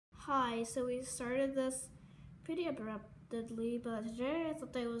Hi, so we started this pretty abruptly, but today I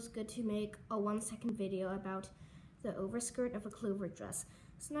thought that it was good to make a 1-second video about the overskirt of a clover dress.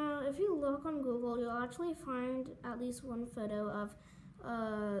 So now, if you look on Google, you'll actually find at least one photo of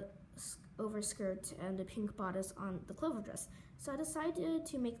a overskirt and a pink bodice on the clover dress. So I decided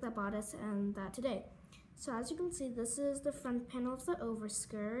to make that bodice and that today. So as you can see, this is the front panel of the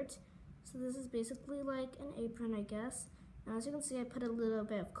overskirt. So this is basically like an apron, I guess. And as you can see, I put a little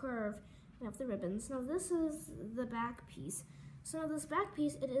bit of curve of the ribbons. Now this is the back piece. So now this back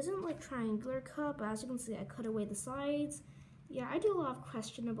piece, it isn't like triangular cut, but as you can see, I cut away the sides. Yeah, I do a lot of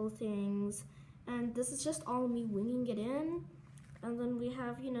questionable things, and this is just all me winging it in. And then we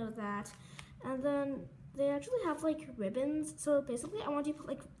have, that. And then they actually have like ribbons. So basically I want you to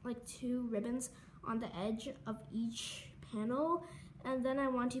put like 2 ribbons on the edge of each panel. And then I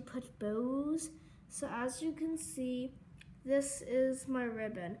want to put bows. So as you can see, this is my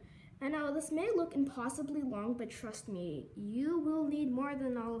ribbon. And now this may look impossibly long, but trust me, you will need more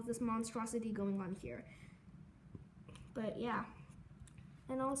than all of this monstrosity going on here. But yeah.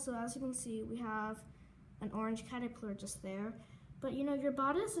 And also, as you can see, we have an orange caterpillar just there. But your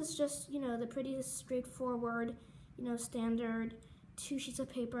bodice is just, the pretty straightforward, standard 2 sheets of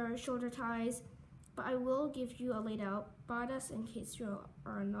paper, shoulder ties. But I will give you a laid out bodice in case you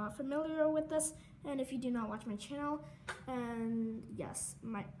are not familiar with this, and if you do not watch my channel. And yes,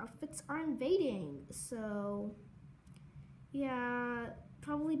 my outfits are invading, so yeah,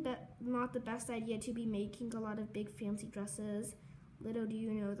 probably not the best idea to be making a lot of big fancy dresses. Little do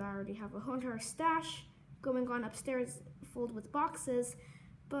you know that I already have a whole entire stash going on upstairs filled with boxes.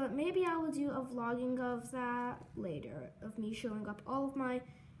 But maybe I will do a vlogging of that later, of me showing up all of my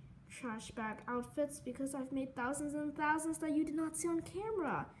trash bag outfits, because I've made thousands and thousands that you did not see on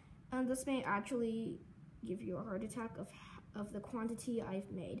camera. And this may actually give you a heart attack of the quantity I've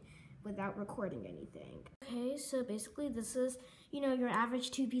made without recording anything. Okay, so basically this is, your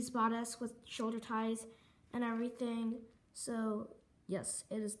average 2-piece bodice with shoulder ties and everything. So yes,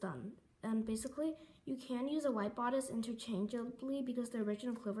 it is done. And basically, you can use a white bodice interchangeably because the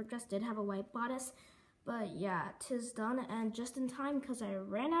original clover dress did have a white bodice. But yeah, 'tis done, and just in time because I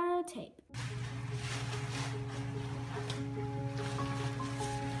ran out of tape.